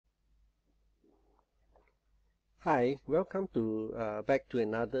Hi, welcome to back to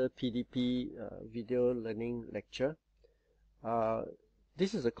another PDP video learning lecture. Uh,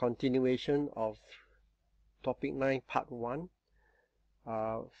 this is a continuation of topic 9 part 1.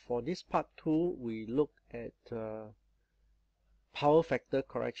 For this part 2, we look at power factor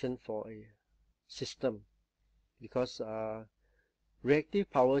correction for a system because reactive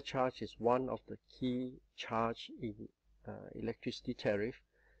power charge is one of the key charge in electricity tariff.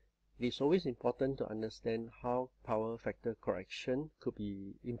 It is always important to understand how power factor correction could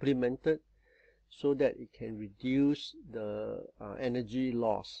be implemented so that it can reduce the energy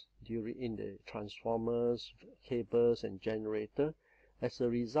loss in the transformers, cables and generator as a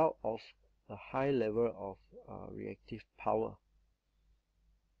result of a high level of reactive power.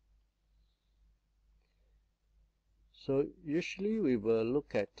 So usually we will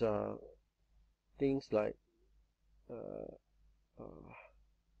look at things like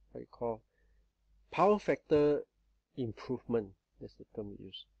what you call power factor improvement. That's the term we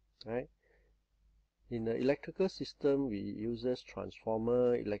use, right? In the electrical system, we uses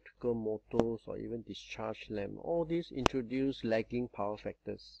transformer, electrical motors, or even discharge lamp. All these introduce lagging power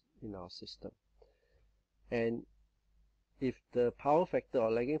factors in our system. And if the power factor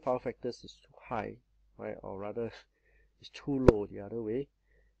or lagging power factors is too high, right, or rather is too low the other way,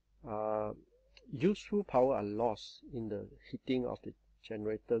 useful power are lost in the heating of the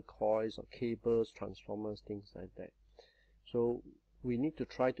generator coils or cables, transformers, things like that. So we need to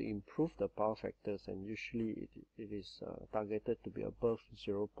try to improve the power factors, and usually it is targeted to be above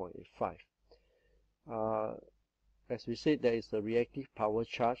 0.85. As we said, there is a reactive power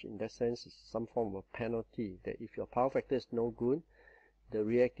charge. In that sense, it's some form of a penalty that if your power factor is no good, the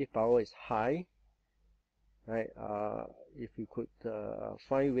reactive power is high, right? If we could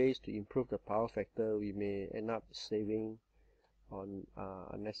find ways to improve the power factor, we may end up saving on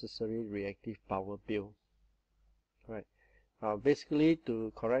unnecessary reactive power bill, right? Basically,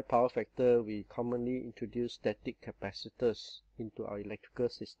 to correct power factor, we commonly introduce static capacitors into our electrical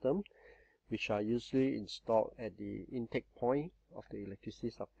system, which are usually installed at the intake point of the electricity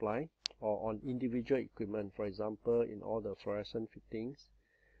supply or on individual equipment, for example, in all the fluorescent fittings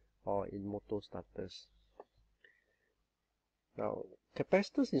or in motor starters. Now,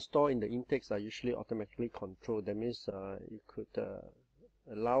 capacitors installed in the intakes are usually automatically controlled. That means you could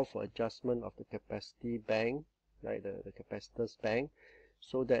allow for adjustment of the capacity bank, right, the capacitors bank,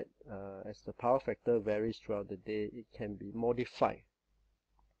 so that as the power factor varies throughout the day, it can be modified.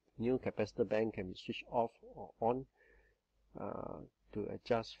 New capacitor bank can be switched off or on to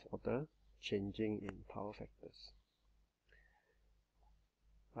adjust for the changing in power factors.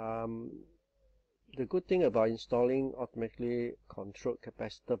 The good thing about installing automatically controlled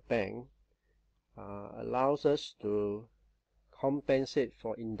capacitor bank allows us to compensate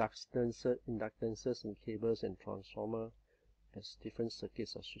for inductances in cables and transformer as different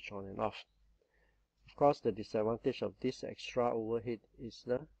circuits are switched on and off. Of course, the disadvantage of this extra overhead is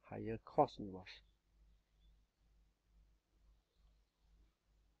the higher cost involved.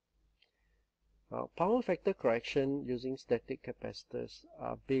 Power factor correction using static capacitors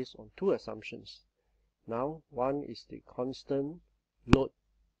are based on two assumptions. Now, one is the constant load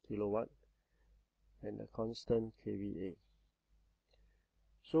kilowatt and the constant kVA.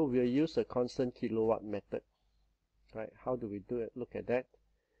 So we'll use a constant kilowatt method. Right? How do we do it? Look at that.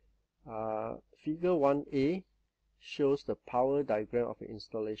 Figure 1a shows the power diagram of the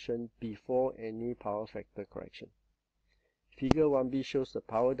installation before any power factor correction. Figure 1b shows the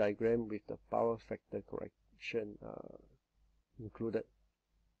power diagram with the power factor correction included.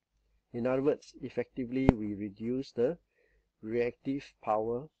 In other words, effectively we reduce the reactive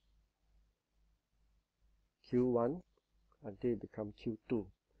power Q1 until it becomes Q2,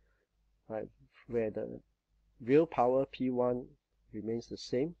 right, where the real power P1 remains the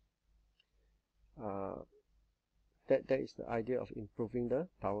same. That is the idea of improving the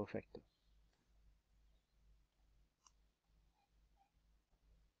power factor.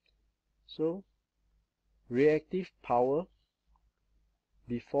 So reactive power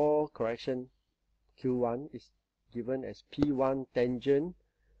before correction Q1 is given as P1 tangent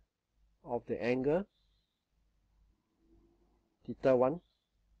of the angle theta 1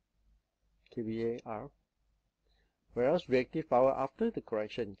 kVAR, whereas reactive power after the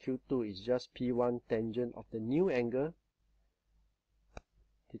correction Q2 is just P1 tangent of the new angle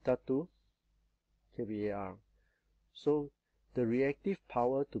theta 2 kVAR. So the reactive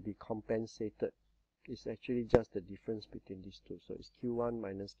power to be compensated is actually just the difference between these two. So it's Q1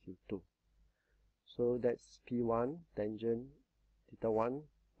 minus Q2. So that's P1 tangent theta 1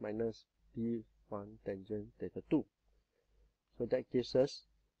 minus P1 tangent theta 2. So that gives us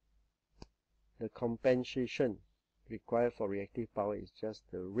the compensation required for reactive power is just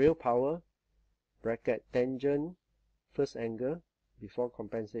the real power, bracket tangent first angle before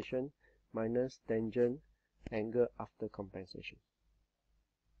compensation minus tangent angle after compensation.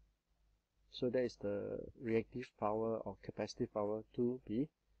 So that is the reactive power or capacitive power to be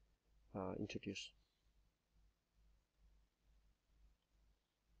introduced.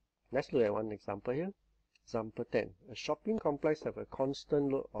 Let's look at one example here. Example 10. A shopping complex has a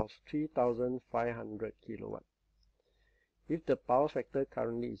constant load of 3500 kilowatt. If the power factor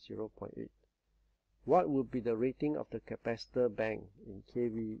currently is 0.8, what would be the rating of the capacitor bank in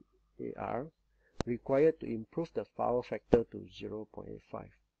kVAR required to improve the power factor to 0.85?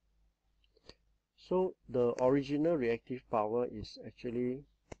 So the original reactive power is actually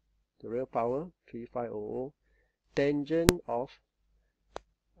the real power, 3500, tangent of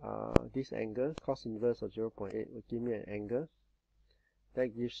this angle, cos inverse of 0.8 will give me an angle.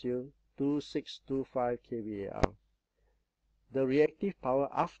 That gives you 2625 kVAR. The reactive power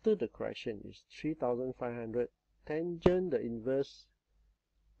after the correction is 3500 tangent the inverse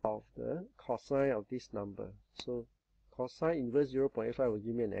of the cosine of this number. So cosine inverse 0.85 will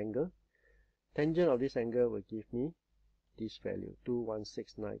give me an angle. Tangent of this angle will give me this value,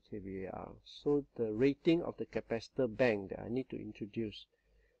 2169 kVAR. So the rating of the capacitor bank that I need to introduce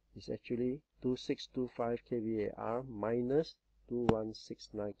is actually 2625 kVAR minus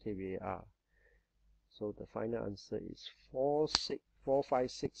 2169 kVAR. So the final answer is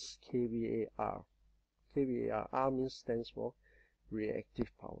 456 kVAR. kVAR, R means stands for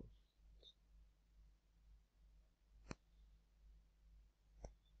reactive power.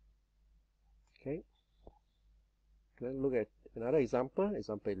 Okay, let's look at another example,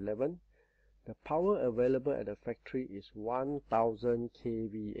 example 11. The power available at the factory is 1000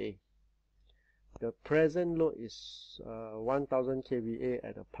 kVA. The present load is 1000 kVA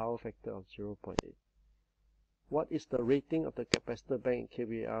at a power factor of 0.8. What is the rating of the capacitor bank in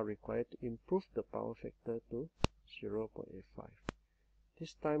kVAR required to improve the power factor to 0.85?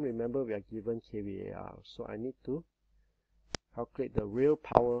 This time, remember, we are given kVAR, so I need to calculate the real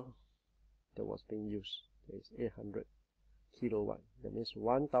power that was being used. That is 800 kilowatt. That means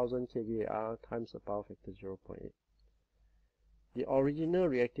 1000 kVAR times the power factor 0.8. The original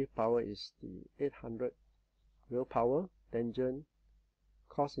reactive power is the 800 real power, tangent,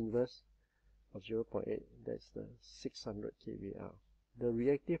 cos inverse of 0.8. That's the 600 kVAR. The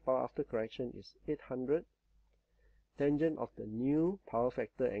reactive power after correction is 800 tangent of the new power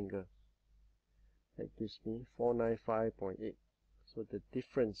factor angle. That gives me 495.8. So the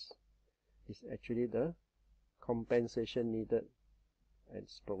difference is actually the compensation needed and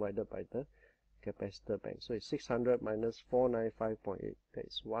it's provided by the capacitor bank. So it's 600 minus 495.8. That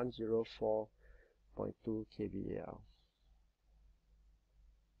is 104.2 kVAR.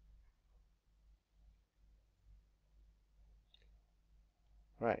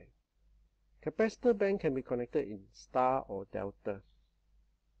 Right. Capacitor bank can be connected in star or delta.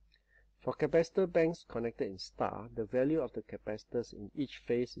 For capacitor banks connected in star, the value of the capacitors in each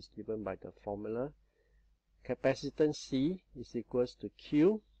phase is given by the formula. Capacitance C is equals to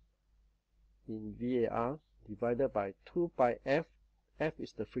Q in VAR divided by 2 pi F. F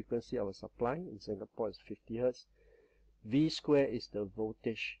is the frequency of a supply. In Singapore, it's 50 Hz. V square is the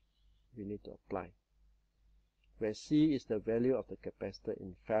voltage we need to apply, where C is the value of the capacitor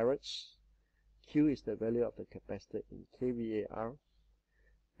in farads, Q is the value of the capacitor in kVAR,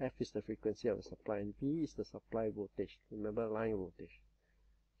 F is the frequency of the supply, and V is the supply voltage. Remember, line voltage.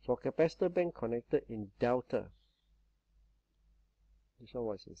 For capacitor bank connected in delta, this one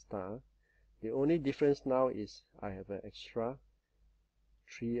was in star. The only difference now is I have an extra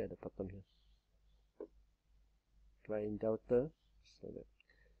 3 at the bottom here. Right in delta,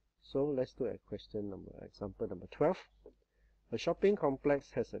 so let's look at example number 12. A shopping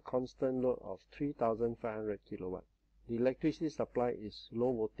complex has a constant load of 3500 kilowatt. The electricity supply is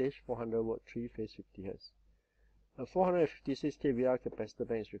low voltage, 400 volt, 3 phase 50 Hz. A 456 kVAR capacitor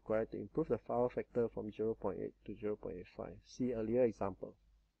bank is required to improve the power factor from 0.8 to 0.85. See earlier example.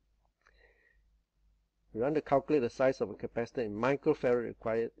 We want to calculate the size of a capacitor in microfarad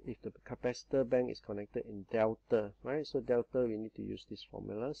required if the capacitor bank is connected in delta, right? So delta, we need to use this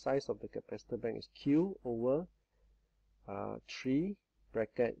formula. Size of the capacitor bank is Q over 3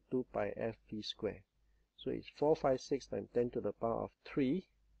 bracket 2 pi F V square. So it's 456 times 10 to the power of 3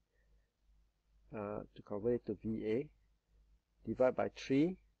 to convert it to VA. Divide by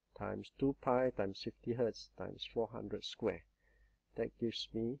 3 times 2 pi times 50 Hz times 400 square. That gives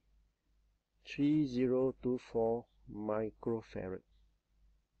me 3024 microfarad.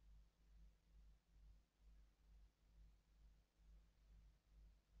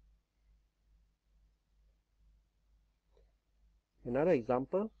 Another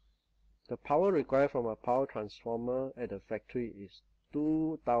example, the power required from a power transformer at the factory is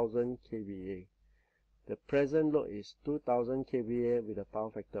 2000 kVA. The present load is 2000 kVA with a power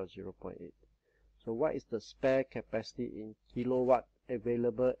factor of 0.8. So what is the spare capacity in kilowatt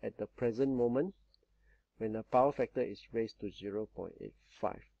available at the present moment when the power factor is raised to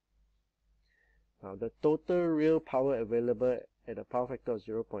 0.85? Now the total real power available at a power factor of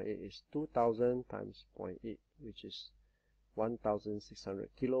 0.8 is 2000 times 0.8, which is 1600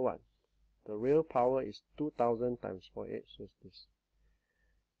 kilowatt. The real power is 2000 times 0.8, so it's this.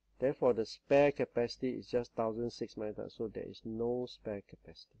 Therefore, the spare capacity is just 1600, so there is no spare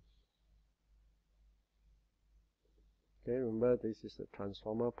capacity. Okay, remember this is the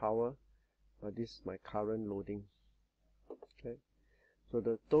transformer power, but this is my current loading. Okay, so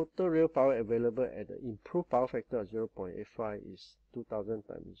the total real power available at the improved power factor of 0.85 is 2000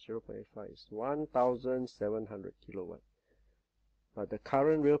 times 0.85 is 1700 kilowatt. But the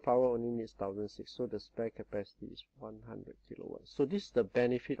current real power only needs 1600, so the spare capacity is 100 kilowatts. So this is the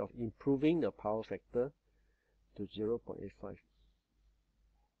benefit of improving the power factor to 0.85.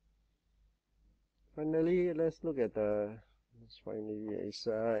 Finally, let's look at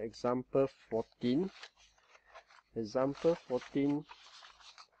example 14. Example 14.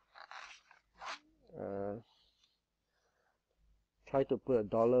 Try to put a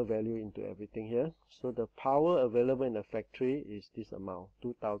dollar value into everything here. So the power available in the factory is this amount,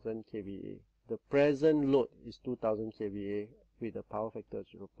 2000 kVA. The present load is 2000 kVA with a power factor of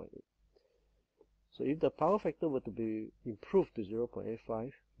 0.8. So if the power factor were to be improved to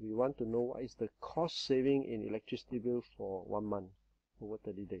 0.85, we want to know what is the cost saving in electricity bill for 1 month over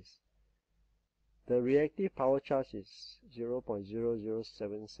 30 days. The reactive power charge is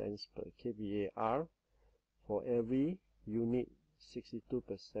 0.007 cents per kVAR for every unit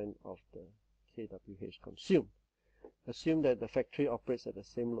 62% of the kWh consumed. Assume that the factory operates at the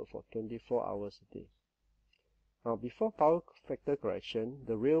same load for 24 hours a day. Now, before power factor correction,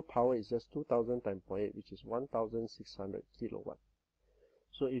 the real power is just 2000 times 0.8, which is 1600 kilowatt.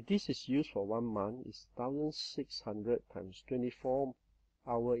 So if this is used for 1 month, it's 1600 times 24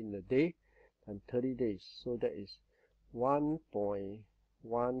 hours in a day and 30 days. So that is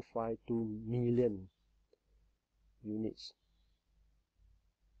 1.152 million units.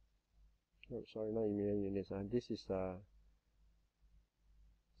 Oh, sorry, not in million units. This is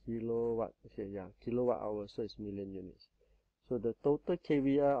kilowatt. Okay, yeah, kilowatt hours, so it's million units. So the total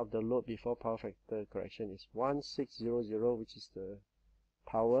kVAR of the load before power factor correction is 1600, which is the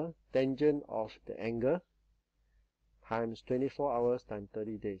power tangent of the angle, times 24 hours times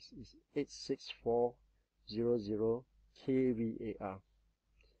 30 days is 86400 kVAR.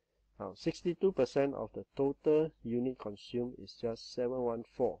 Now 62% of the total unit consumed is just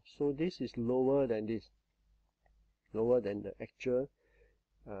 714. So this is lower than this, lower than the actual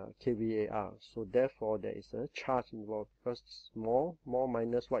kVAR. So therefore there is a charge involved, because more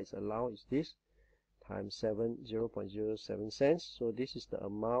minus what is allowed is this, times 0.07 cents. So this is the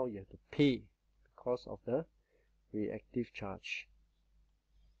amount you have to pay because of the reactive charge.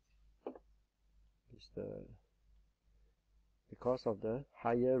 Because of the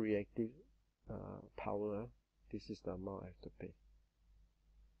higher reactive power, this is the amount I have to pay.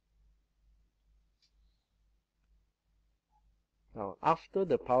 Now, after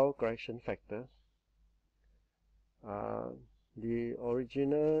the power correction factor, the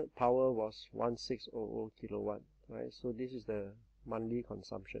original power was 1600 kilowatt, right? So this is the monthly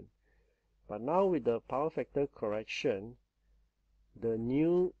consumption. But now with the power factor correction, the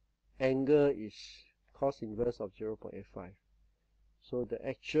new angle is cos inverse of 0.85. So the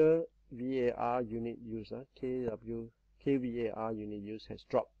actual VAR unit use, kVAR unit use has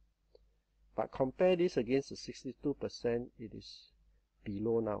dropped. But compare this against the 62%, it is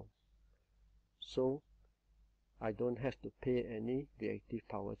below now. So I don't have to pay any reactive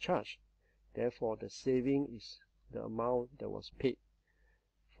power charge. Therefore, the saving is the amount that was paid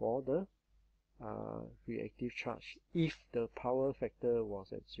for the reactive charge if the power factor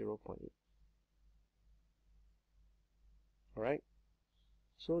was at 0.8. Alright,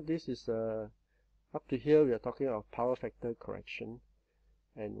 so this is up to here we are talking about power factor correction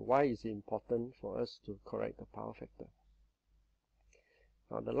and why is it important for us to correct the power factor.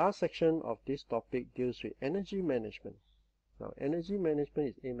 Now the last section of this topic deals with energy management. Now energy management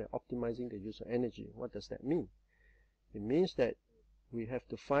is aimed at optimizing the use of energy. What does that mean? It means that we have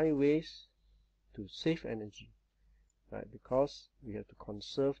to find ways to save energy, right? Because we have to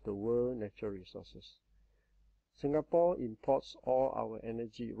conserve the world natural resources. Singapore imports all our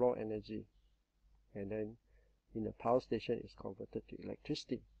energy, raw energy, and then in a power station is converted to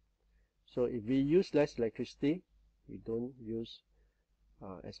electricity. So if we use less electricity, we don't use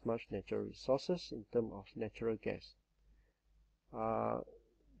as much natural resources in terms of natural gas.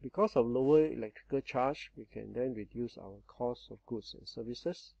 Because of lower electrical charge, we can then reduce our cost of goods and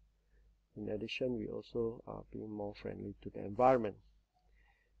services. In addition, we also are being more friendly to the environment.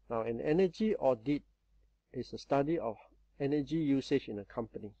 Now, an energy audit is a study of energy usage in a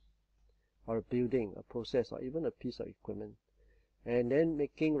company, or a building, a process, or even a piece of equipment, and then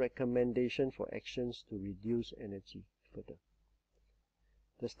making recommendations for actions to reduce energy further.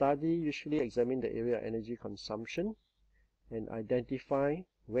 The study usually examines the area of energy consumption and identify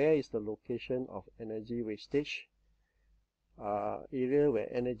where is the location of energy wastage, area where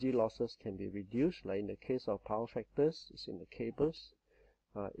energy losses can be reduced, like in the case of power factors, it's in the cables,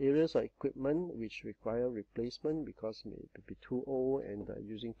 areas of equipment which require replacement because may be too old and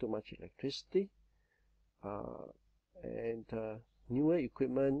using too much electricity, and newer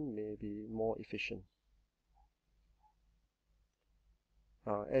equipment may be more efficient.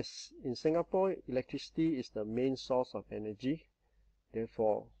 As in Singapore, electricity is the main source of energy.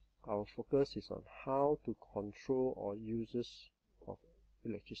 Therefore, our focus is on how to control our uses of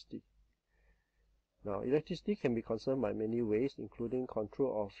electricity. Now, electricity can be conserved by many ways, including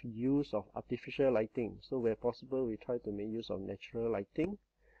control of use of artificial lighting. So where possible, we try to make use of natural lighting.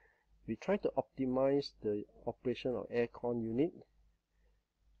 We try to optimize the operation of aircon unit.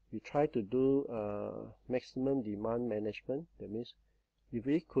 We try to do maximum demand management. That means if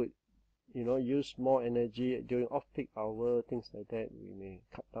we could use more energy during off-peak hour, things like that, we may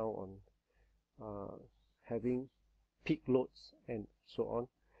cut down on having peak loads and so on.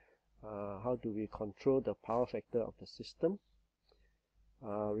 How do we control the power factor of the system?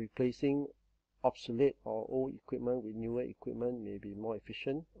 Replacing obsolete or old equipment with newer equipment may be more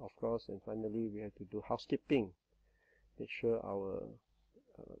efficient, of course. And finally, we have to do housekeeping. Make sure our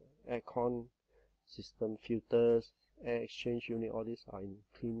aircon system, filters, air exchange unit, all these are in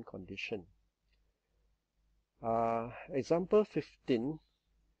clean condition. Example 15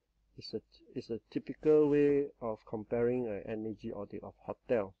 is a typical way of comparing an energy audit of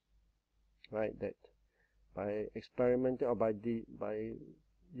hotel, right? That by experimenting or by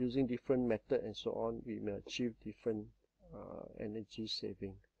using different method and so on, we may achieve different energy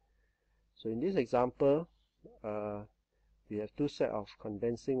saving. So in this example, we have 2 sets of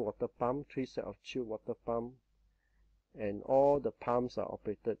condensing water pump, 3 sets of chilled water pump, and all the pumps are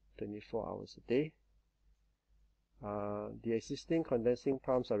operated 24 hours a day. The existing condensing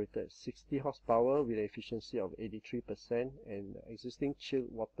pumps are rated at 60 horsepower with an efficiency of 83%, and the existing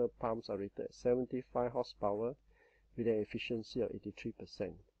chilled water pumps are rated at 75 horsepower with an efficiency of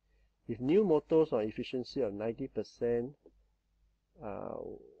 83%. If new motors or efficiency of 90%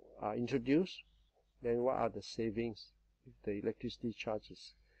 are introduced, then what are the savings if the electricity charge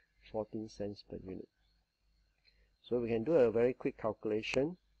is 14 cents per unit? So we can do a very quick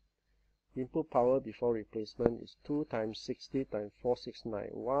calculation. Input power before replacement is 2 times 60 times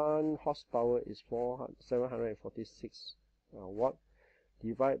 469. 1 horsepower is 746 watt.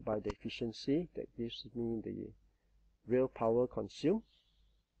 Divide by the efficiency, that gives me the real power consumed.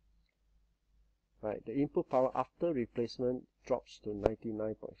 Right, the input power after replacement drops to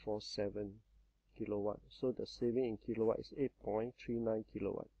 99.47 kilowatt. So the saving in kilowatt is 8.39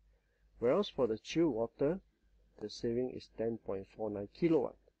 kilowatt. Whereas for the chilled water, the saving is 10.49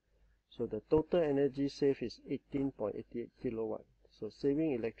 kilowatt. So the total energy saved is 18.88 kilowatt. So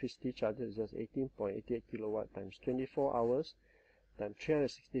saving electricity charges is just 18.88 kilowatt times 24 hours times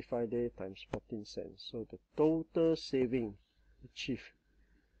 365 days times 14 cents. So the total saving achieved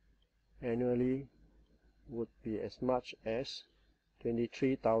annually would be as much as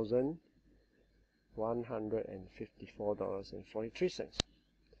 $23,154.43.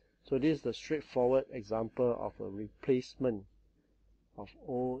 So this is the straightforward example of a replacement of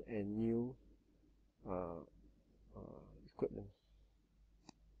old and new equipment.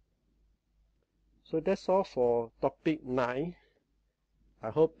 So that's all for topic 9. I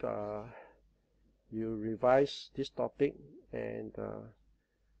hope you revise this topic and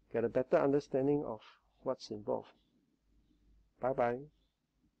get a better understanding of what's involved. Bye bye.